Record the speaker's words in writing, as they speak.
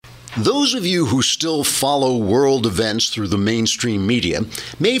Those of you who still follow world events through the mainstream media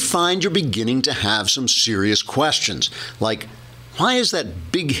may find you're beginning to have some serious questions, like, why is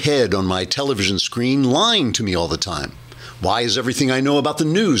that big head on my television screen lying to me all the time? Why is everything I know about the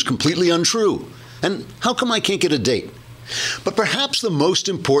news completely untrue? And how come I can't get a date? But perhaps the most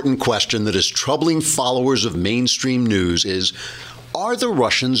important question that is troubling followers of mainstream news is, are the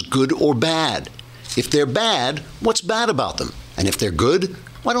Russians good or bad? If they're bad, what's bad about them? And if they're good,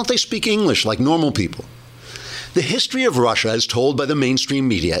 why don't they speak English like normal people? The history of Russia, as told by the mainstream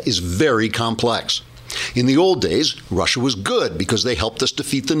media, is very complex. In the old days, Russia was good because they helped us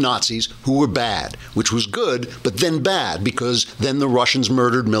defeat the Nazis, who were bad, which was good, but then bad because then the Russians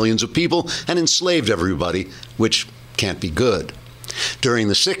murdered millions of people and enslaved everybody, which can't be good. During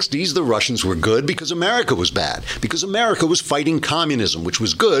the 60s, the Russians were good because America was bad, because America was fighting communism, which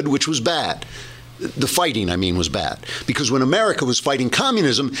was good, which was bad. The fighting, was bad. Because when America was fighting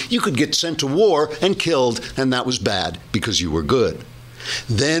communism, you could get sent to war and killed, and that was bad because you were good.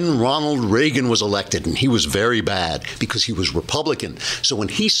 Then Ronald Reagan was elected, and he was very bad because he was Republican. So when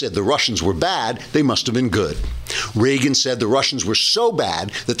he said the Russians were bad, they must have been good. Reagan said the Russians were so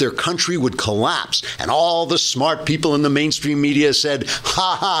bad that their country would collapse, and all the smart people in the mainstream media said,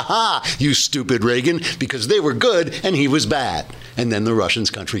 ha ha ha, you stupid Reagan, because they were good and he was bad. And then the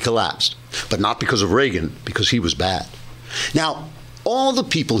Russians' country collapsed. But not because of Reagan, because he was bad. Now, all the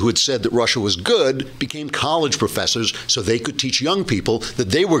people who had said that Russia was good became college professors so they could teach young people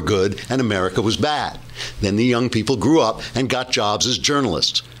that they were good and America was bad. Then the young people grew up and got jobs as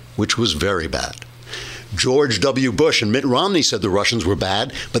journalists, which was very bad. George W. Bush and Mitt Romney said the Russians were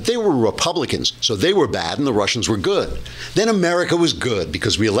bad, but they were Republicans, so they were bad and the Russians were good. Then America was good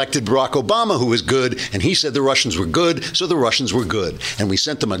because we elected Barack Obama, who was good, and he said the Russians were good, so the Russians were good. And we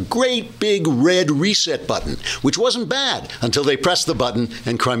sent them a great big red reset button, which wasn't bad until they pressed the button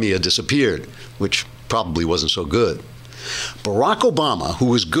and Crimea disappeared, which probably wasn't so good. Barack Obama, who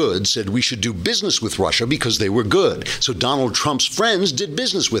was good, said we should do business with Russia because they were good. So Donald Trump's friends did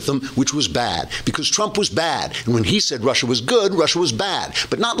business with them, which was bad, because Trump was bad. And when he said Russia was good, Russia was bad.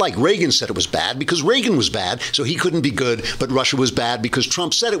 But not like Reagan said it was bad, because Reagan was bad, so he couldn't be good, but Russia was bad because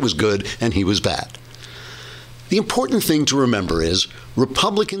Trump said it was good, and he was bad. The important thing to remember is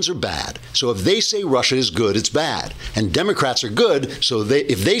Republicans are bad, so if they say Russia is good, it's bad. And Democrats are good, so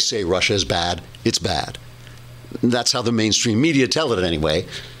if they say Russia is bad, it's bad. That's how the mainstream media tell it anyway,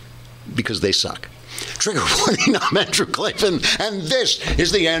 because they suck. Trigger warning, I'm Andrew Klavan, and this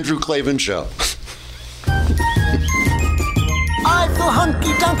is The Andrew Klavan Show. I feel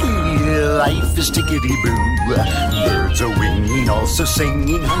hunky-dunky, life is tickety-boo. Birds are winging, also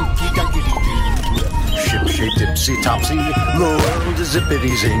singing hunky-dunky-doo. Ship-shape, tipsy-topsy, the world is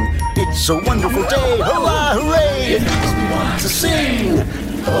zippity-zing. It's a wonderful day, hurrah, hooray! It makes me want to sing,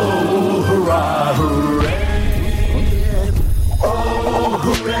 oh, hurrah, hooray! Oh,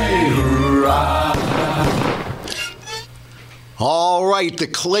 hooray, hurrah! All right, the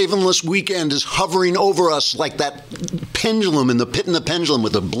Klavanless weekend is hovering over us like that pendulum in the pit in the pendulum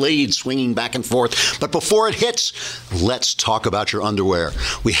with the blade swinging back and forth. But before it hits, let's talk about your underwear.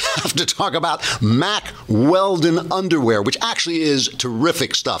 We have to talk about Mack Weldon underwear, which actually is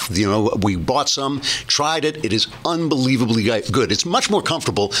terrific stuff. You know, we bought some, tried it. It is unbelievably good. It's much more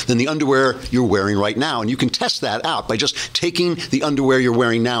comfortable than the underwear you're wearing right now. And you can test that out by just taking the underwear you're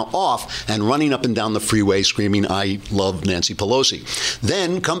wearing now off and running up and down the freeway screaming, I love Nancy Pelosi.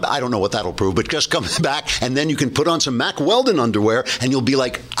 Then I don't know what that'll prove, but just come back and then you can put on some Mack Weldon underwear and you'll be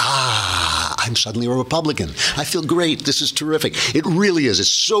like, I'm suddenly a Republican. I feel great. This is terrific. It really is. It's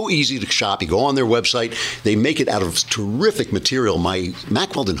so easy to shop. You go on their website. They make it out of terrific material. My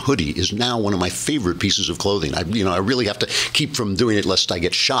Mack Weldon hoodie is now one of my favorite pieces of clothing. I really have to keep from doing it lest I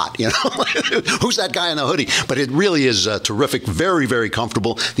get shot. Who's that guy in the hoodie? But it really is terrific. Very, very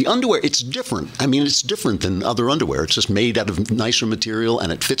comfortable. The underwear, it's different. It's different than other underwear. It's just made out of nicer material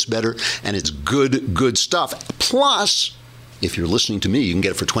and it fits better and it's good stuff. Plus, if you're listening to me, you can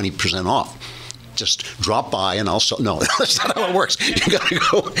get it for 20% off. Just drop by and no, that's not how it works.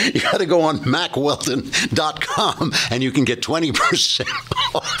 You gotta go on MackWeldon.com and you can get 20%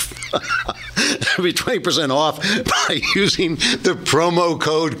 off. It'll be 20% off by using the promo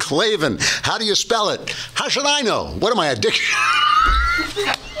code Klavan. How do you spell it? How should I know? What am I, addiction?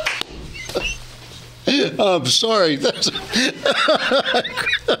 I'm sorry.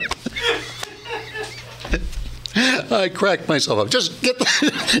 I cracked myself up. Just get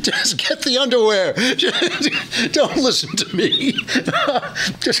the underwear. Don't listen to me.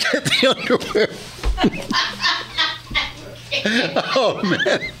 Just get the underwear. Oh,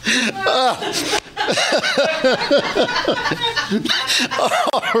 man.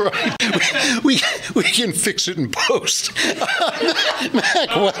 All right. We can fix it in post.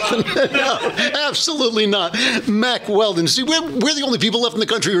 Mac Weldon. No, absolutely not. Mac Weldon. See, we're the only people left in the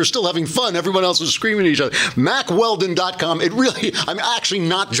country who are still having fun. Everyone else is screaming at each other. MacWeldon.com. It really, I'm actually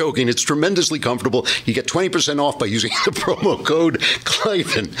not joking. It's tremendously comfortable. You get 20% off by using the promo code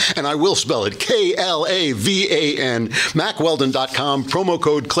Klavan. And I will spell it Klavan. MacWeldon.com. Promo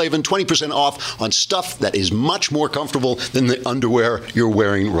code Klavan. 20% off on stuff that is much more comfortable than the underwear you're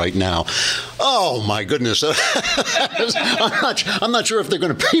wearing right now. Oh, my goodness. I'm not sure if they're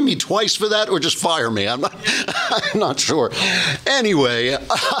going to pay me twice for that or just fire me. I'm not sure. Anyway,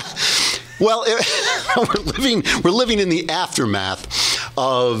 well, we're living in the aftermath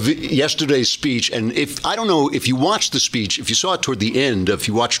of yesterday's speech. And I don't know if you watched the speech, if you saw it toward the end, if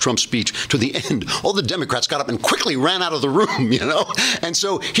you watched Trump's speech to the end, all the Democrats got up and quickly ran out of the room, And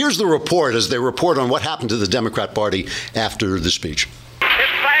so here's the report as they report on what happened to the Democrat Party after the speech.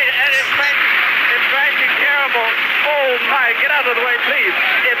 Get out of the way, please.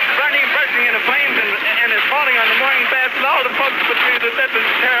 It's burning, bursting into flames, and it's falling on the morning fast, and all the folks between us. This is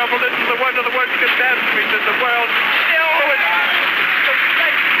terrible. This is one of the worst catastrophes in the world. It's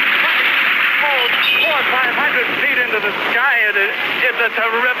 400 or 500 feet into the sky, and it's a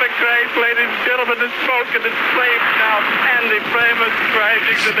terrific crash, ladies and gentlemen. The smoke and the flames now, and the flame is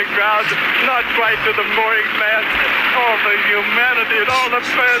crashing to the ground, not quite to the mooring mast. All the humanity and all the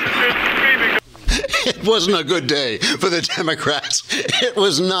fans are screaming. It wasn't a good day for the Democrats. It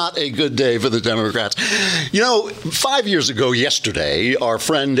was not a good day for the Democrats. 5 years ago yesterday, our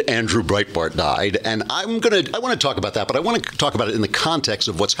friend Andrew Breitbart died, and I want to talk about that, but I want to talk about it in the context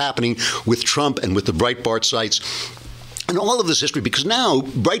of what's happening with Trump and with the Breitbart sites and all of this history, because now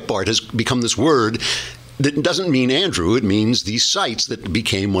Breitbart has become this word that doesn't mean Andrew. It means these sites that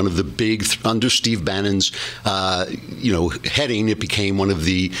became one of the big, under Steve Bannon's, heading, it became one of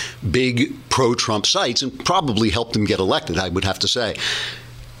the big pro-Trump sites and probably helped him get elected, I would have to say.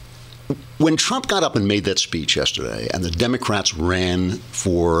 When Trump got up and made that speech yesterday and the Democrats ran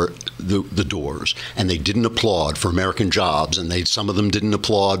for the doors and they didn't applaud for American jobs and some of them didn't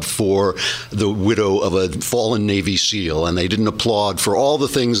applaud for the widow of a fallen Navy SEAL and they didn't applaud for all the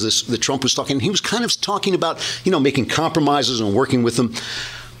things that Trump was talking. He was kind of talking about, making compromises and working with them.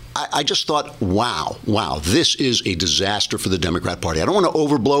 I just thought, wow, this is a disaster for the Democrat Party. I don't want to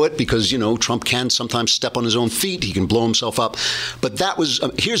overblow it because, Trump can sometimes step on his own feet. He can blow himself up. But that was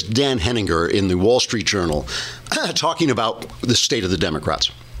here's Dan Henninger in the Wall Street Journal talking about the state of the Democrats.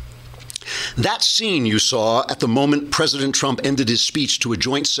 That scene you saw at the moment President Trump ended his speech to a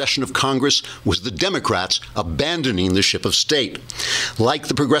joint session of Congress was the Democrats abandoning the ship of state. Like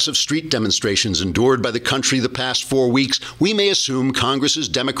the progressive street demonstrations endured by the country the past 4 weeks, we may assume Congress's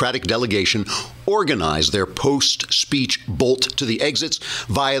Democratic delegation organized their post-speech bolt to the exits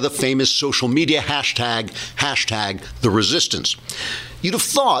via the famous social media hashtag the resistance. You'd have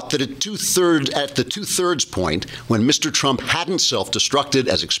thought that at the two-thirds point, when Mr. Trump hadn't self-destructed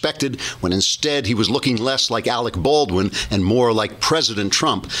as expected, when instead he was looking less like Alec Baldwin and more like President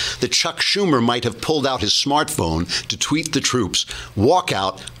Trump, that Chuck Schumer might have pulled out his smartphone to tweet the troops, walk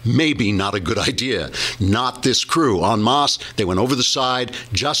out, maybe not a good idea. Not this crew. En masse, they went over the side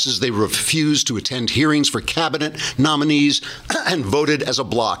just as they refused to attend hearings for cabinet nominees and voted as a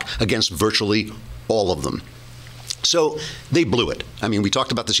bloc against virtually all of them. So they blew it. I mean, we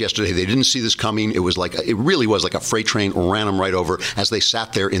talked about this yesterday. They didn't see this coming. It really was like a freight train ran them right over as they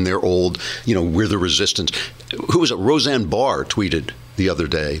sat there in their old, we're the resistance. Who was it? Roseanne Barr tweeted the other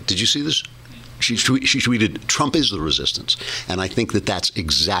day. Did you see this? She tweeted, Trump is the resistance. And I think that that's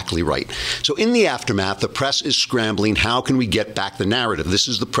exactly right. So in the aftermath, the press is scrambling. How can we get back the narrative? This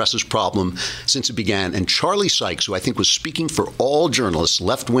is the press's problem since it began. And Charlie Sykes, who I think was speaking for all journalists,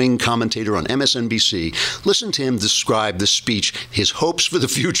 left-wing commentator on MSNBC, listen to him describe the speech, his hopes for the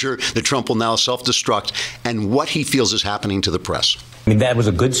future, that Trump will now self-destruct, and what he feels is happening to the press. I mean, that was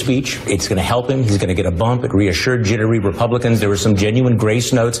a good speech. It's going to help him. He's going to get a bump. It reassured jittery Republicans. There were some genuine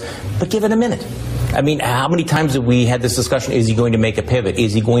grace notes. But give it a minute. I mean, how many times have we had this discussion? Is he going to make a pivot?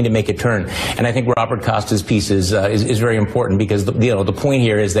 Is he going to make a turn? And I think Robert Costa's piece is very important because the point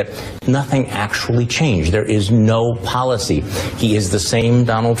here is that nothing actually changed. There is no policy. He is the same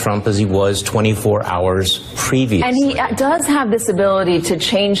Donald Trump as he was 24 hours previous. And he does have this ability to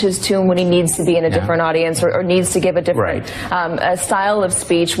change his tune when he needs to be in a different audience or needs to give a different style of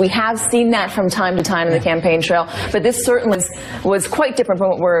speech. We have seen that from time to time in the campaign trail, but this certainly was quite different from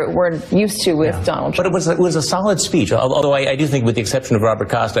what we're used to with Donald Trump. But it was a solid speech, although I do think, with the exception of Robert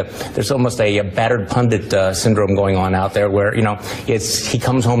Costa, there's almost a battered pundit syndrome going on out there, where he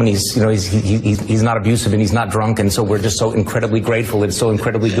comes home and he's not abusive and he's not drunk, and so we're just so incredibly grateful. It's so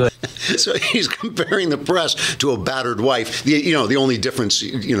incredibly good. So he's comparing the press to a battered wife. The only difference,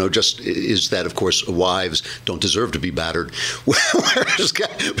 just is that, of course, wives don't deserve to be battered. Whereas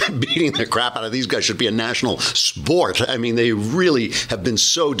beating the crap out of these guys should be a national sport. I mean, they really have been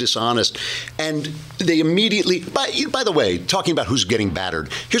so dishonest. And they immediately, by the way, talking about who's getting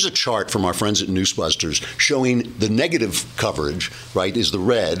battered, here's a chart from our friends at Newsbusters showing the negative coverage, right, is the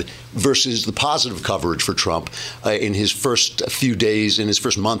red, versus the positive coverage for Trump in his first few days, in his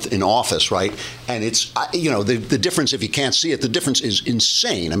first month in office, right? And it's, the difference, if you can't see it, the difference is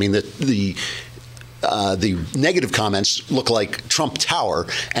insane. I mean, the negative comments look like Trump Tower,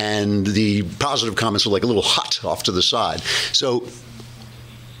 and the positive comments look like a little hut off to the side. So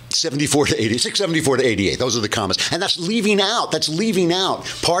 74 to 86, 74 to 88. Those are the comments. And that's leaving out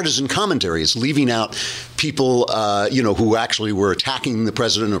partisan commentary. It's leaving out people, who actually were attacking the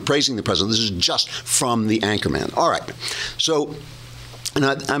president or praising the president. This is just from the anchorman. All right. So, and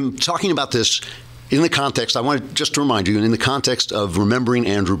I'm talking about this in the context, I want just to remind you, in the context of remembering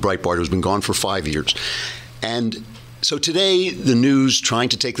Andrew Breitbart, who's been gone for 5 years. And so today, the news trying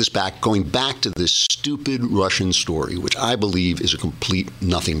to take this back, going back to this stupid Russian story, which I believe is a complete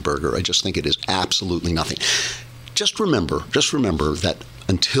nothing burger. I just think it is absolutely nothing. Just remember that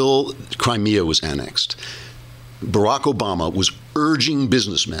until Crimea was annexed, Barack Obama was urging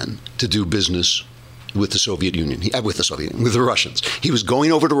businessmen to do business with the Soviet Union, with the Russians. He was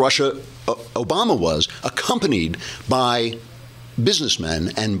going over to Russia. Obama was accompanied by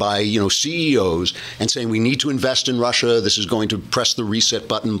businessmen and by CEOs, and saying we need to invest in Russia. This is going to press the reset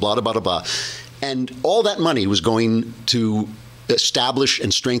button. Blah blah blah blah. And all that money was going to establish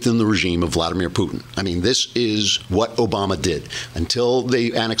and strengthen the regime of Vladimir Putin. I mean, this is what Obama did. Until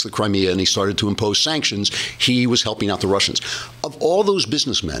they annexed the Crimea and he started to impose sanctions, he was helping out the Russians. Of all those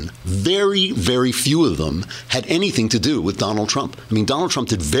businessmen, very, very few of them had anything to do with Donald Trump. I mean, Donald Trump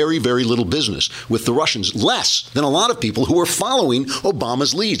did very, very little business with the Russians, less than a lot of people who were following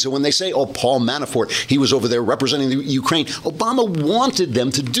Obama's lead. So when they say, Paul Manafort, he was over there representing the Ukraine, Obama wanted them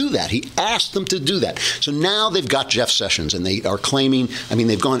to do that. He asked them to do that. So now they've got Jeff Sessions, and they are claiming,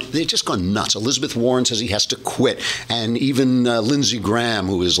 they've just gone nuts. Elizabeth Warren says he has to quit. And even Lindsey Graham,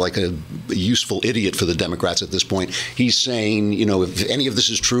 who is like a useful idiot for the Democrats at this point, he's saying, if any of this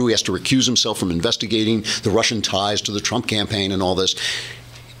is true, he has to recuse himself from investigating the Russian ties to the Trump campaign and all this.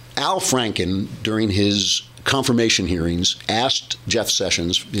 Al Franken, during his confirmation hearings, asked Jeff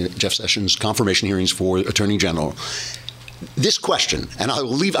Sessions confirmation hearings for Attorney General, this question, and I'm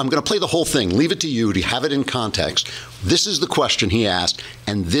going to play the whole thing, leave it to you to have it in context. This is the question he asked,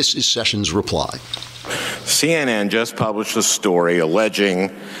 and this is Sessions' reply. CNN just published a story alleging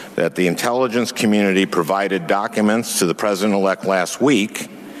that the intelligence community provided documents to the president-elect last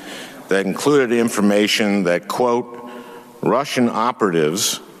week that included information that, quote, Russian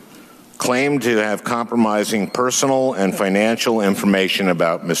operatives claimed to have compromising personal and financial information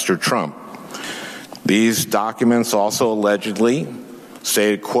about Mr. Trump. These documents also allegedly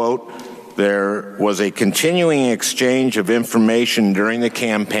stated, quote, there was a continuing exchange of information during the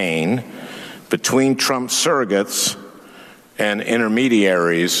campaign between Trump surrogates and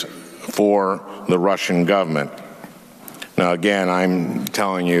intermediaries for the Russian government. Now, again, I'm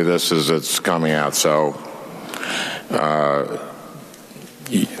telling you this as it's coming out, so,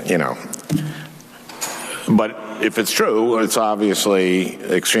 But if it's true, it's obviously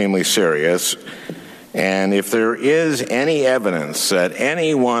extremely serious. And if there is any evidence that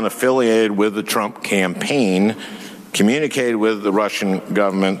anyone affiliated with the Trump campaign communicated with the Russian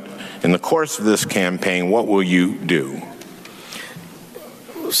government in the course of this campaign, what will you do?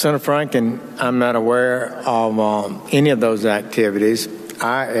 Senator Franken, I'm not aware of any of those activities.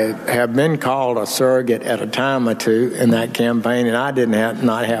 I have been called a surrogate at a time or two in that campaign, and I did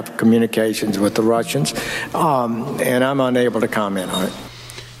not have communications with the Russians, and I'm unable to comment on it.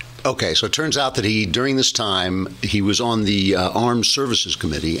 Okay, so it turns out that during this time, he was on the Armed Services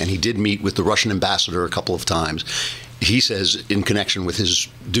Committee, and he did meet with the Russian ambassador a couple of times. He says in connection with his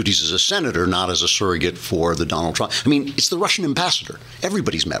duties as a senator, not as a surrogate for the Donald Trump. I mean, it's the Russian ambassador.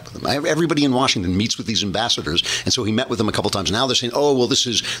 Everybody's met with him. Everybody in Washington meets with these ambassadors, and so he met with them a couple of times. Now they're saying, oh, well, this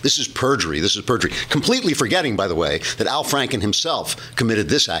is perjury. This is perjury. Completely forgetting, by the way, that Al Franken himself committed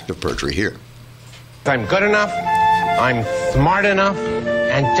this act of perjury here. I'm good enough, I'm smart enough,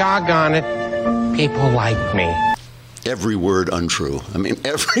 and doggone it, people like me. Every word untrue. I mean,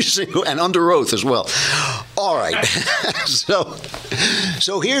 every single, and under oath as well. All right.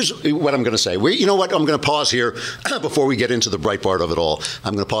 So here's what I'm going to say. You know what? I'm going to pause here before we get into the Breitbart of it all.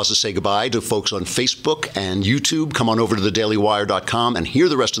 I'm going to pause to say goodbye to folks on Facebook and YouTube. Come on over to thedailywire.com and hear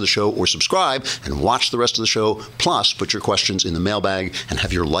the rest of the show, or subscribe and watch the rest of the show. Plus, put your questions in the mailbag and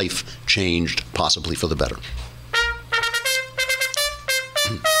have your life changed, possibly for the better.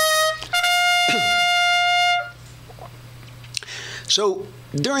 So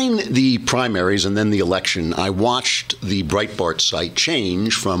during the primaries and then the election, I watched the Breitbart site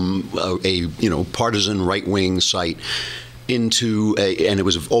change from a partisan right-wing site into and it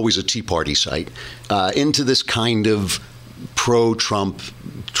was always a Tea Party site, into this kind of pro-Trump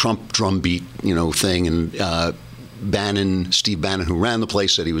drumbeat, thing. And Steve Bannon, who ran the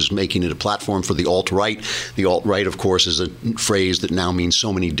place, said he was making it a platform for the alt-right. The alt-right, of course, is a phrase that now means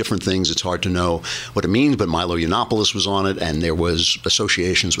so many different things, it's hard to know what it means. But Milo Yiannopoulos was on it, and there was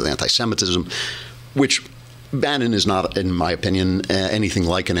associations with anti-Semitism, which Bannon is not, in my opinion, anything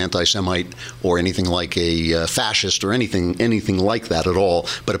like an anti-Semite or anything like a fascist or anything like that at all.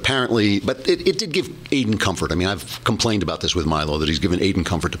 But apparently, it did give aid and comfort. I mean, I've complained about this with Milo, that he's given aid and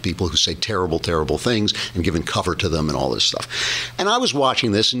comfort to people who say terrible, terrible things and given cover to them and all this stuff. And I was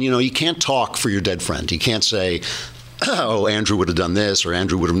watching this, and, you can't talk for your dead friend. You can't say, oh, Andrew would have done this, or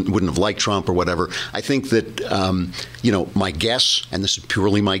Andrew wouldn't have liked Trump, or whatever. I think that, my guess, and this is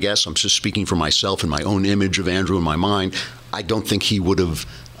purely my guess, I'm just speaking for myself and my own image of Andrew in my mind, I don't think he would have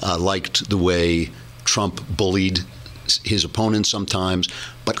liked the way Trump bullied his opponents sometimes.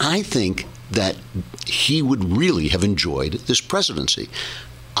 But I think that he would really have enjoyed this presidency.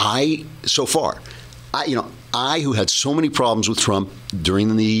 I, who had so many problems with Trump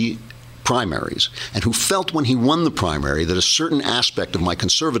during the primaries, and who felt when he won the primary that a certain aspect of my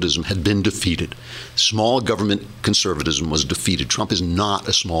conservatism had been defeated. Small government conservatism was defeated. Trump is not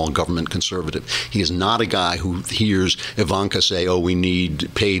a small government conservative. He is not a guy who hears Ivanka say, oh, we need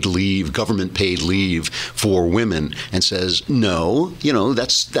paid leave, government paid leave for women, and says, no,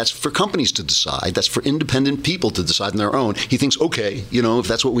 that's for companies to decide. That's for independent people to decide on their own. He thinks, okay, if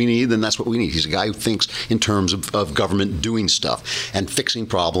that's what we need, then that's what we need. He's a guy who thinks in terms of government doing stuff and fixing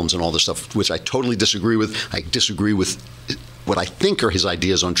problems and all this stuff, which I totally disagree with. I disagree with what I think are his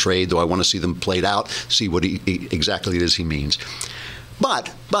ideas on trade, though I want to see them played out, see what exactly it is he means.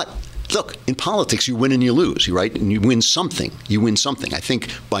 But look, in politics, you win and you lose, right? And you win something. I think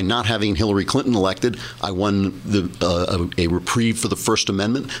by not having Hillary Clinton elected, I won a reprieve for the First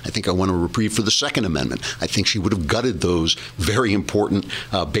Amendment. I think I won a reprieve for the Second Amendment. I think she would have gutted those very important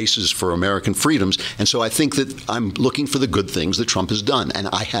bases for American freedoms. And so I think that I'm looking for the good things that Trump has done. And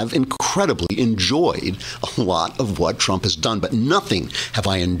I have incredibly enjoyed a lot of what Trump has done. But nothing have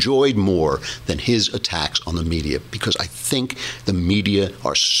I enjoyed more than his attacks on the media, because I think the media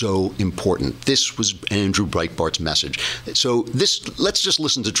are so important. This was Andrew Breitbart's message. So let's just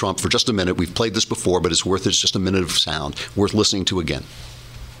listen to Trump for just a minute. We've played this before, but it's just a minute of sound worth listening to again.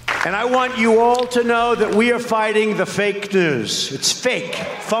 And I want you all to know that we are fighting the fake news. It's fake,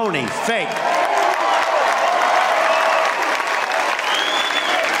 phony, fake.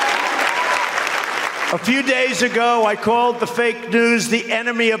 A few days ago, I called the fake news the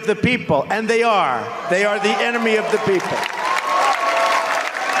enemy of the people, and they are. They are the enemy of the people.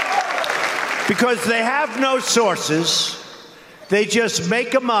 Because they have no sources, they just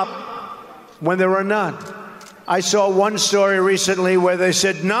make them up when there are none. I saw one story recently where they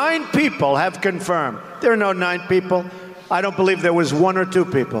said 9 people have confirmed. There are no 9 people. I don't believe there was 1 or 2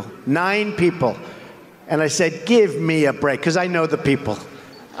 people. 9 people. And I said, give me a break, because I know the people.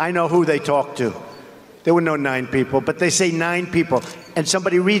 I know who they talk to. There were no 9 people, but they say 9 people. And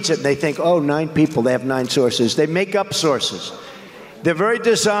somebody reads it and they think, oh, 9 people, they have 9 sources. They make up sources. They're very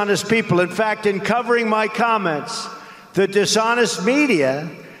dishonest people. In fact, in covering my comments, the dishonest media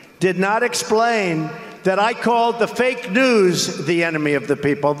did not explain that I called the fake news the enemy of the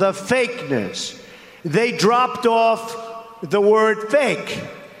people, the fake news. They dropped off the word fake.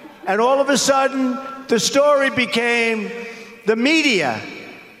 And all of a sudden, the story became the media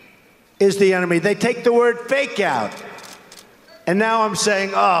is the enemy. They take the word fake out. And now I'm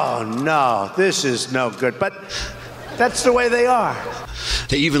saying, oh, no, this is no good. But that's the way they are.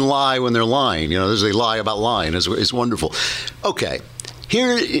 They even lie when they're lying. They lie about lying. It's wonderful. Okay.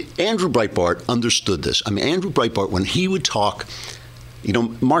 Here, Andrew Breitbart understood this. I mean, Andrew Breitbart, when he would talk,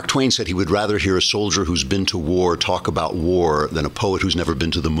 Mark Twain said he would rather hear a soldier who's been to war talk about war than a poet who's never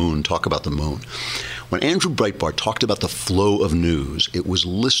been to the moon talk about the moon. When Andrew Breitbart talked about the flow of news, it was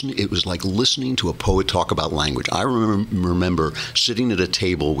like listening to a poet talk about language. I remember sitting at a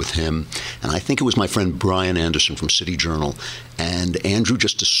table with him, and I think it was my friend Brian Anderson from City Journal, and Andrew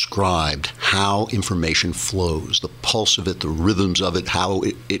just described how information flows, the pulse of it, the rhythms of it, how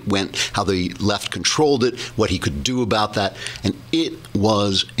it went, how the left controlled it, what he could do about that, and it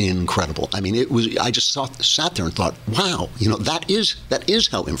was incredible. I mean, I just sat there and thought, wow, that is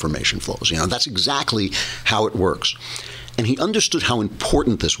how information flows. That's exactly how it works. And he understood how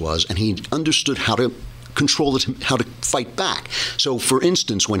important this was, and he understood how to control it, how to fight back. So, for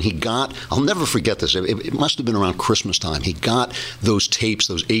instance, when he got, I'll never forget this, it must have been around Christmas time, he got those tapes,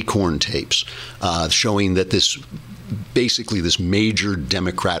 those Acorn tapes, showing that this major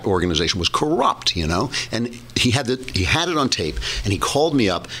Democrat organization was corrupt, and he had it on tape, and he called me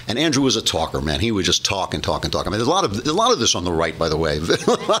up, and Andrew was a talker, man. He would just talk and talk and talk. I mean, there's a lot of this on the right, by the way.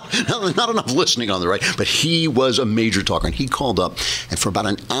 Not enough listening on the right, but he was a major talker, and he called up, and for about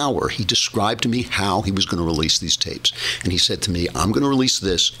an hour, he described to me how he was going to release these tapes. And he said to me, I'm going to release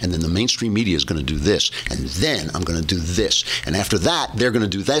this, and then the mainstream media is going to do this, and then I'm going to do this, and after that, they're going to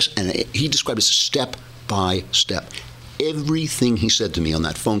do this, and he described it as step by step. Everything he said to me on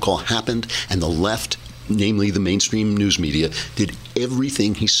that phone call happened, and the left, namely the mainstream news media, did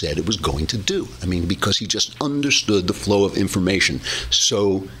everything he said it was going to do. I mean, because he just understood the flow of information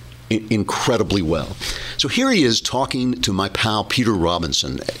so incredibly well. So here he is talking to my pal Peter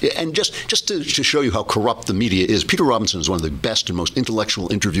Robinson, and just to show you how corrupt the media is, Peter Robinson is one of the best and most intellectual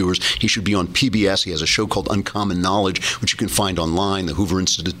interviewers. He should be on PBS. He has a show called Uncommon Knowledge, which you can find online. The Hoover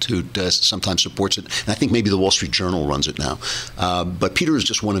Institute sometimes supports it, and I think maybe the Wall Street Journal runs it now. But Peter is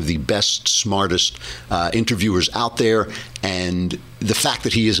just one of the best, smartest interviewers out there, and the fact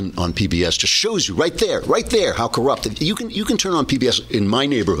that he isn't on PBS just shows you right there how corrupt. You can turn on PBS in my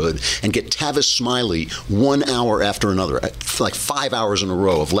neighborhood and get Tavis Smiley 1 hour after another, like 5 hours in a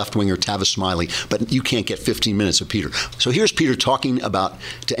row of left-winger Tavis Smiley, but you can't get 15 minutes of Peter. So here's Peter talking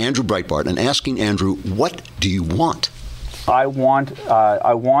to Andrew Breitbart and asking Andrew, what do you want? I want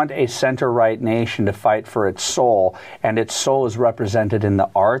a center-right nation to fight for its soul, and its soul is represented in the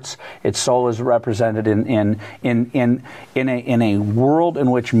arts. Its soul is represented in a world in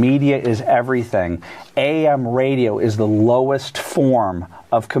which media is everything. AM radio is the lowest form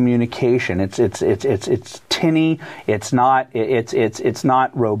of communication. It's tinny. It's not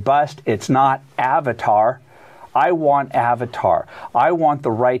robust. It's not Avatar. I want Avatar. I want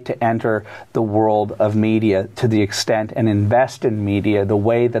the right to enter the world of media to the extent and invest in media the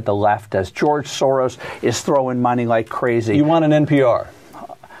way that the left does. George Soros is throwing money like crazy. You want an NPR?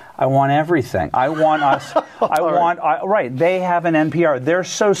 I want everything. I want us. Right. They have an NPR. They're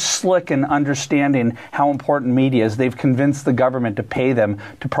so slick in understanding how important media is. They've convinced the government to pay them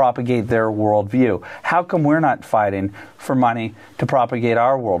to propagate their worldview. How come we're not fighting for money to propagate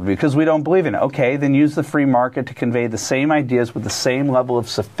our worldview? Because we don't believe in it. Okay, then use the free market to convey the same ideas with the same level of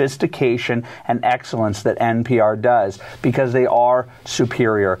sophistication and excellence that NPR does, because they are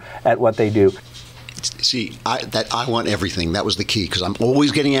superior at what they do. See, I want everything. That was the key, because I'm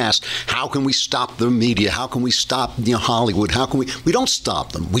always getting asked, how can we stop the media? How can we stop Hollywood? How can we don't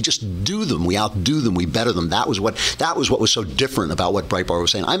stop them. We just do them. We outdo them. We better them. That was what was so different about what Breitbart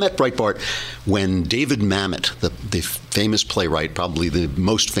was saying. I met Breitbart when David Mamet, the famous playwright, probably the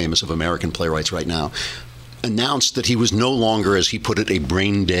most famous of American playwrights right now, announced that he was no longer, as he put it, a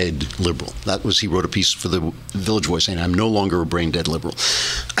brain-dead liberal. He wrote a piece for the Village Voice saying, I'm no longer a brain-dead liberal.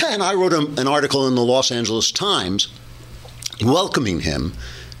 And I wrote an article in the Los Angeles Times welcoming him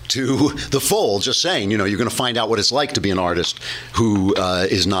to the fold, just saying, you're going to find out what it's like to be an artist who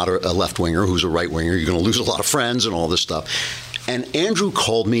is not a left-winger, who's a right-winger. You're going to lose a lot of friends and all this stuff. And Andrew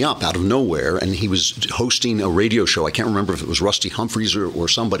called me up out of nowhere, and he was hosting a radio show. I can't remember if it was Rusty Humphreys or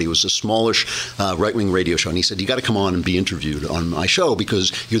somebody. It was a smallish right-wing radio show. And he said, you got to come on and be interviewed on my show,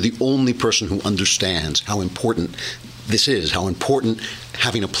 because you're the only person who understands how important this is, how important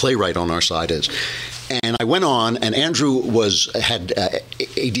having a playwright on our side is. And I went on, and Andrew had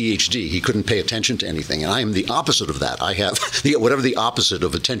ADHD. He couldn't pay attention to anything. And I am the opposite of that. I have whatever the opposite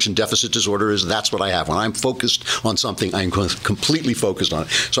of attention deficit disorder is, that's what I have. When I'm focused on something, I'm completely focused on it.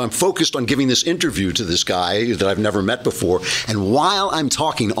 So I'm focused on giving this interview to this guy that I've never met before. And while I'm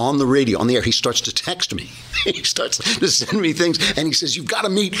talking on the radio, on the air, he starts to text me. He starts to send me things, and he says, you've got to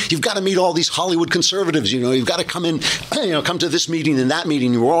meet all these Hollywood conservatives. You've got to come in, come to this meeting and that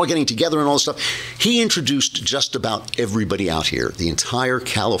meeting. We're all getting together and all this stuff. He introduced just about everybody out here, the entire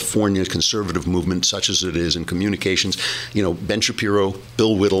California conservative movement, such as it is in communications. Ben Shapiro,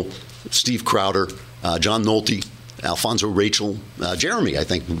 Bill Whittle, Steve Crowder, John Nolte, Alfonso Rachel, Jeremy, I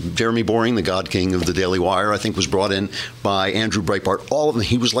think. Jeremy Boring, the God King of the Daily Wire, I think was brought in by Andrew Breitbart. All of them,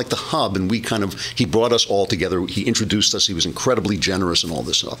 he was like the hub, and he brought us all together. He introduced us. He was incredibly generous and all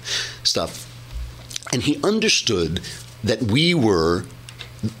this stuff. And he understood that we were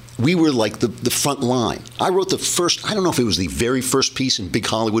like the front line. I wrote the first, I don't know if it was the very first piece in Big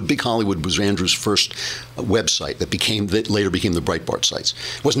Hollywood. Big Hollywood was Andrew's first website that later became the Breitbart sites.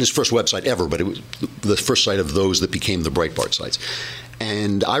 It wasn't his first website ever, but it was the first site of those that became the Breitbart sites.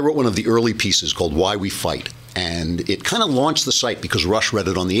 And I wrote one of the early pieces called Why We Fight. And it kind of launched the site because Rush read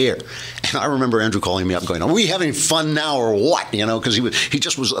it on the air. And I remember Andrew calling me up and going, are we having fun now or what? Because he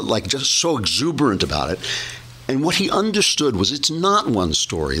just was just so exuberant about it. And what he understood was it's not one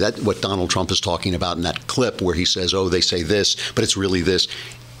story. That what Donald Trump is talking about in that clip where he says, oh, they say this, but it's really this.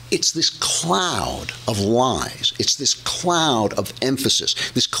 It's this cloud of lies. It's this cloud of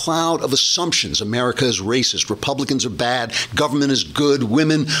emphasis, this cloud of assumptions. America is racist. Republicans are bad. Government is good.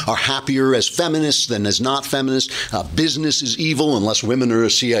 Women are happier as feminists than as not feminists. Business is evil. Unless women are a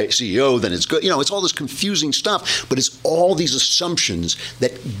CEO, then it's good. It's all this confusing stuff, but it's all these assumptions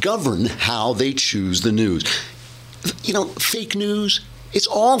that govern how they choose the news. Fake news. It's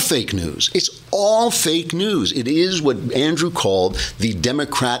all fake news. It's all fake news. It is what Andrew called the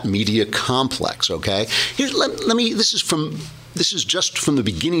Democrat media complex, okay? This is just from the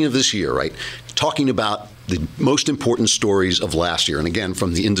beginning of this year, right? Talking about the most important stories of last year, and again,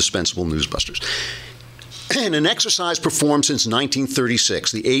 from the indispensable Newsbusters. In an exercise performed since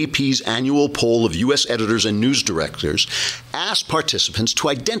 1936, the AP's annual poll of U.S. editors and news directors asked participants to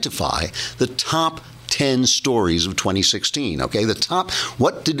identify the top 10 stories of 2016, okay?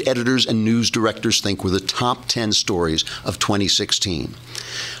 What did editors and news directors think were the top 10 stories of 2016?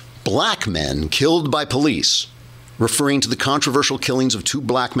 Black men killed by police, referring to the controversial killings of 2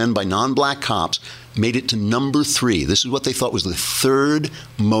 black men by non-black cops, made it to number 3. This is what they thought was the third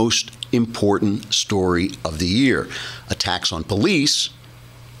most important story of the year. Attacks on police,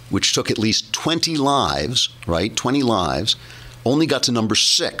 which took at least 20 lives, right? 20 lives, only got to number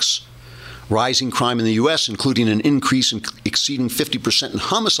 6. Rising crime in the U.S., including an increase exceeding 50% in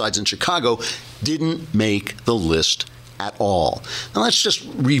homicides in Chicago, didn't make the list at all. Now let's just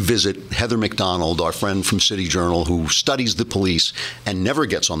revisit Heather McDonald, our friend from City Journal, who studies the police and never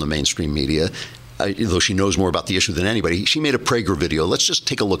gets on the mainstream media, though she knows more about the issue than anybody. She made a Prager video. Let's just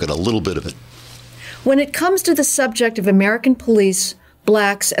take a look at a little bit of it. When it comes to the subject of American police,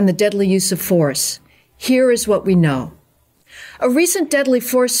 blacks, and the deadly use of force, here is what we know. A recent deadly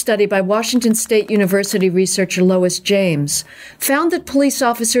force study by Washington State University researcher Lois James found that police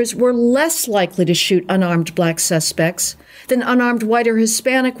officers were less likely to shoot unarmed black suspects than unarmed white or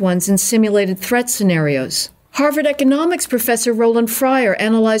Hispanic ones in simulated threat scenarios. Harvard economics professor Roland Fryer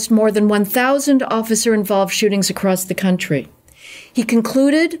analyzed more than 1,000 officer-involved shootings across the country. He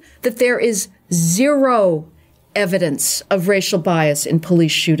concluded that there is zero evidence of racial bias in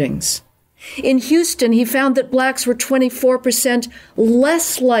police shootings. In Houston, he found that blacks were 24%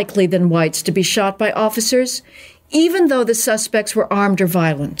 less likely than whites to be shot by officers, even though the suspects were armed or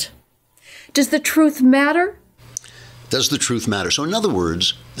violent. Does the truth matter? Does the truth matter? So in other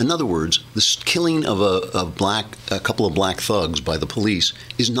words, this killing of a couple of black thugs by the police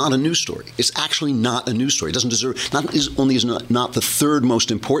is not a news story. It's actually not a news story. It doesn't deserve, not the third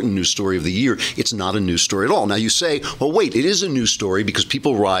most important news story of the year. It's not a news story at all. Now you say, well, wait, it is a news story because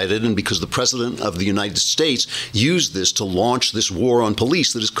people rioted and because the president of the United States used this to launch this war on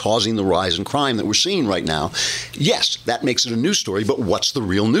police that is causing the rise in crime that we're seeing right now. Yes, that makes it a news story, but what's the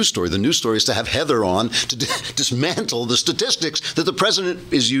real news story? The news story is to have Heather on to dismantle the statistics that the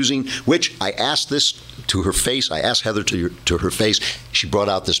president is using, which I asked this to her face. I asked Heather to her face. She brought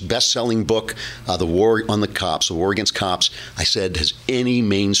out this best-selling book, The War on the Cops, The War Against Cops. I said, has any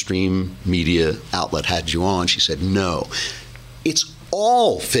mainstream media outlet had you on? She said, no. It's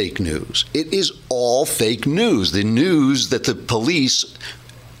all fake news. It is all fake news. The news that the police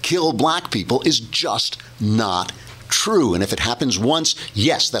kill black people is just not true. And if it happens once,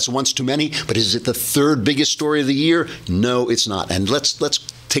 yes, that's once too many. But is it the third biggest story of the year? No, it's not. And let's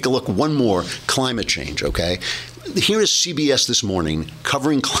take a look one more. Climate change, okay? Here is CBS this morning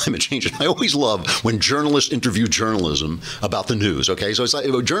covering climate change. And I always love when journalists interview journalism about the news, okay? So it's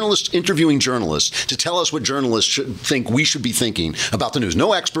like journalists interviewing journalists to tell us what journalists should think we should be thinking about the news.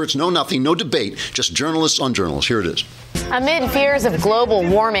 No experts, no nothing, no debate, just journalists on journalists. Here it is. Amid fears of global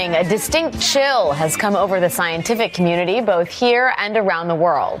warming, a distinct chill has come over the scientific community, both here and around the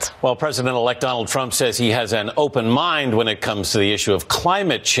world. Well, President-elect Donald Trump says he has an open mind when it comes to the issue of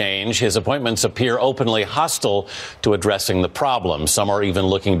climate change. His appointments appear openly hostile to addressing the problem. Some are even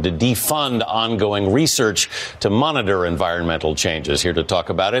looking to defund ongoing research to monitor environmental changes. Here to talk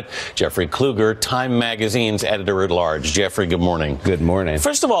about it, Jeffrey Kluger, Time Magazine's editor-at-large. Jeffrey, good morning. Good morning.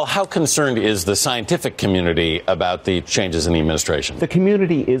 First of all, how concerned is the scientific community about the changes in the administration? The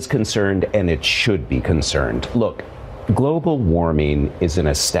community is concerned, and it should be concerned. Look, global warming is an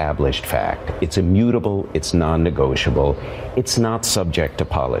established fact. It's immutable. It's non-negotiable. It's not subject to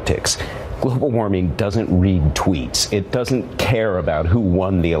politics. Global warming doesn't read tweets. It doesn't care about who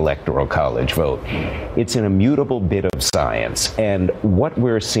won the Electoral College vote. It's an immutable bit of science. And what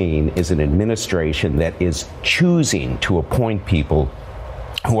we're seeing is an administration that is choosing to appoint people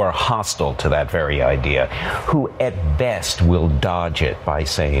who are hostile to that very idea, who at best will dodge it by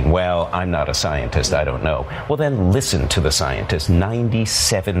saying, well, I'm not a scientist, I don't know. Well, then listen to the scientists,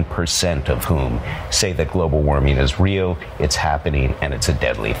 97% of whom say that global warming is real, it's happening, and it's a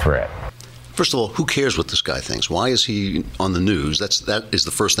deadly threat. First of all, who cares what this guy thinks? Why is he on the news? That is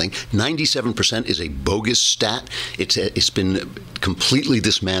the first thing. 97% is a bogus stat. It's been completely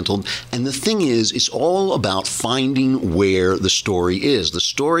dismantled. And the thing is, it's all about finding where the story is. The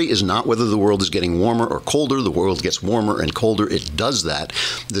story is not whether the world is getting warmer or colder. The world gets warmer and colder. It does that.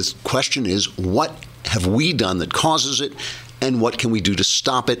 The question is, what have we done that causes it? And what can we do to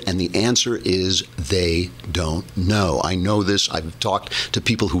stop it? And the answer is they don't know. I know this. I've talked to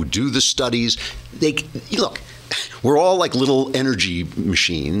people who do the studies. Look, we're all like little energy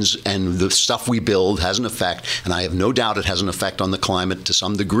machines, and the stuff we build has an effect, and I have no doubt it has an effect on the climate to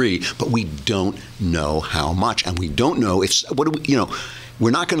some degree, but we don't know how much, and we don't know if,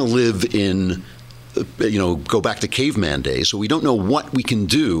 we're not going to live in go back to caveman days. So we don't know what we can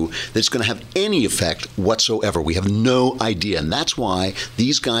do that's going to have any effect whatsoever. We have no idea. And that's why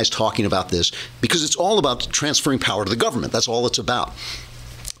these guys talking about this, because it's all about transferring power to the government. That's all it's about.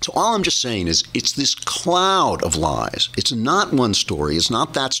 So all I'm just saying is it's this cloud of lies. It's not one story. It's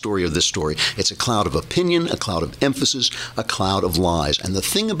not that story or this story. It's a cloud of opinion, a cloud of emphasis, a cloud of lies. And the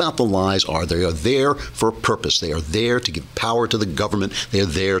thing about the lies are they are there for a purpose. They are there to give power to the government. They are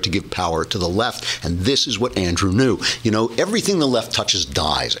there to give power to the left. And this is what Andrew knew. Everything the left touches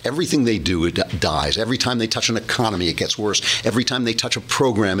dies. Everything they do, it dies. Every time they touch an economy, it gets worse. Every time they touch a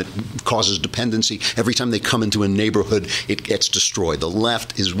program, it causes dependency. Every time they come into a neighborhood, it gets destroyed. The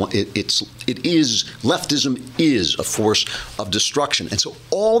left is leftism is a force of destruction. And so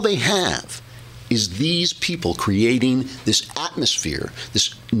all they have is these people creating this atmosphere,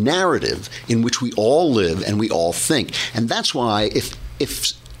 this narrative in which we all live and we all think. And that's why if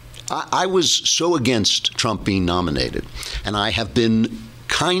I was so against Trump being nominated, and I have been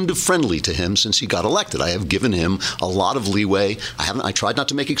kind of friendly to him since he got elected. I have given him a lot of leeway. I tried not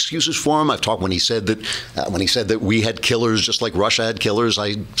to make excuses for him. I've talked when he said that we had killers just like Russia had killers.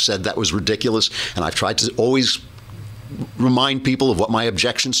 I said that was ridiculous, and I've tried to always remind people of what my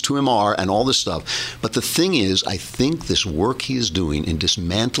objections to him are and all this stuff. But the thing is, I think this work he is doing in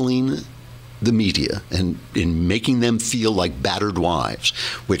dismantling the media and in making them feel like battered wives,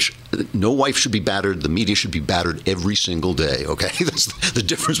 which no wife should be battered. The media should be battered every single day. Okay, that's the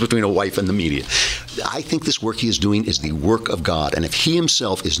difference between a wife and the media. I think this work he is doing is the work of God. And if he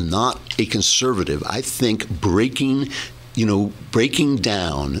himself is not a conservative, I think breaking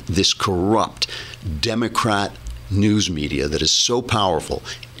down this corrupt Democrat news media that is so powerful,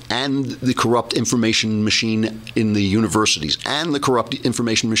 and the corrupt information machine in the universities, and the corrupt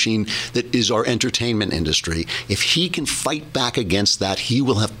information machine that is our entertainment industry, if he can fight back against that, he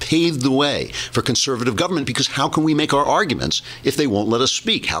will have paved the way for conservative government, because how can we make our arguments if they won't let us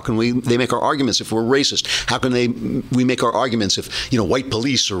speak? How can they make our arguments if we're racist? How can we make our arguments if, white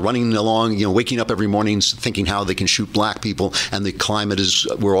police are running along, waking up every morning thinking how they can shoot black people, and the climate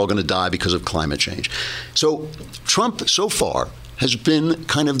we're all going to die because of climate change. So Trump, so far, has been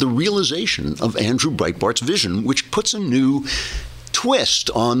kind of the realization of Andrew Breitbart's vision, which puts a new twist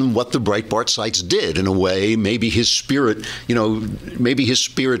on what the Breitbart sites did. In a way, maybe his spirit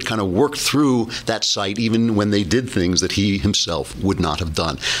kind of worked through that site even when they did things that he himself would not have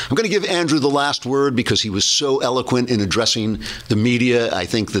done. I'm going to give Andrew the last word because he was so eloquent in addressing the media. I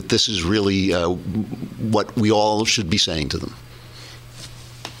think that this is really what we all should be saying to them.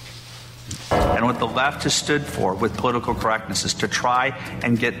 And what the left has stood for with political correctness is to try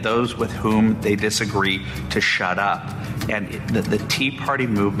and get those with whom they disagree to shut up. And the Tea Party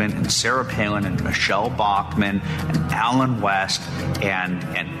movement and Sarah Palin and Michelle Bachmann and Alan West and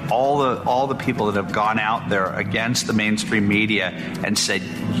all the people that have gone out there against the mainstream media and said,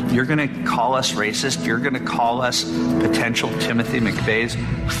 you're going to call us racist, you're going to call us potential Timothy McVeighs.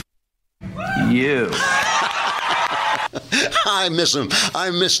 You. I miss him. I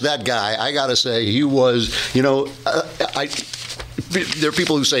miss that guy. I got to say, he was, there are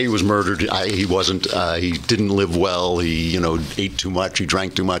people who say he was murdered. He wasn't. He didn't live well. He, ate too much. He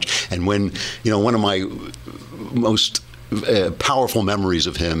drank too much. And when, one of my most powerful memories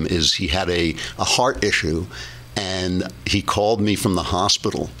of him is he had a heart issue, and he called me from the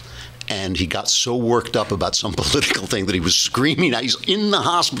hospital. And he got so worked up about some political thing that he was screaming. He's in the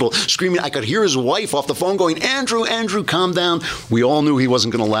hospital screaming. I could hear his wife off the phone going, Andrew, calm down. We all knew he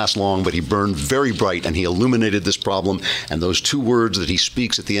wasn't going to last long, but he burned very bright, and he illuminated this problem. And those two words that he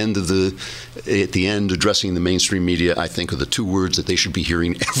speaks at the end addressing the mainstream media, I think are the two words that they should be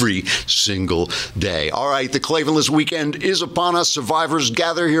hearing every single day. All right, the Klavanless weekend is upon us. Survivors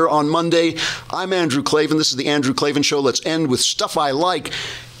gather here on Monday. I'm Andrew Klavan. This is the Andrew Klavan Show. Let's end with stuff I like.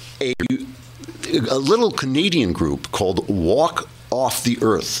 A little Canadian group called Walk Off the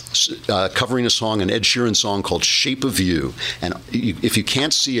Earth, covering an Ed Sheeran song called Shape of You. And if you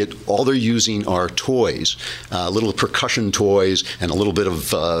can't see it, all they're using are toys, little percussion toys and a little bit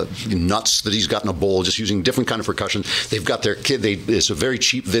of nuts that he's got in a bowl, just using different kind of percussion. They've got their kid. It's a very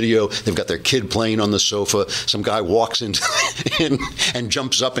cheap video. They've got their kid playing on the sofa. Some guy walks in and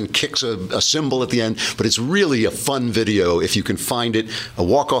jumps up and kicks a cymbal at the end. But it's really a fun video if you can find it. A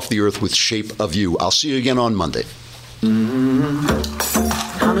Walk Off the Earth with Shape of You. I'll see you again on Monday. I'm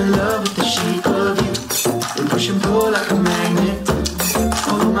in love with the shape of you. And push and pull like a magnet.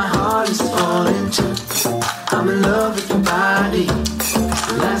 Although my heart is falling too. I'm in love with your body.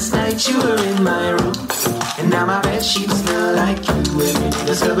 Last night you were in my room, and now my bed sheets smell like you. Every day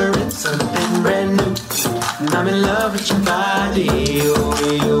discovering something brand new. And I'm in love with your body. Oh,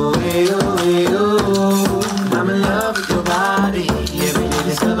 oh, oh, oh. I'm in love with your body. Every day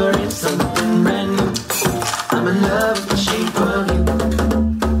discovering something brand new. I'm in love with the shape of you.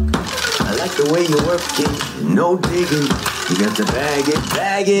 I like the way you work it, no digging. You got to bag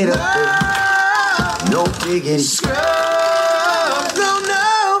it up. No digging. Scrub,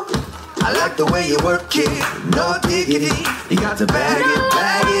 no. I like the way you work it, no diggity. You got to bag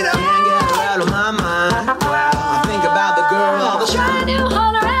it up.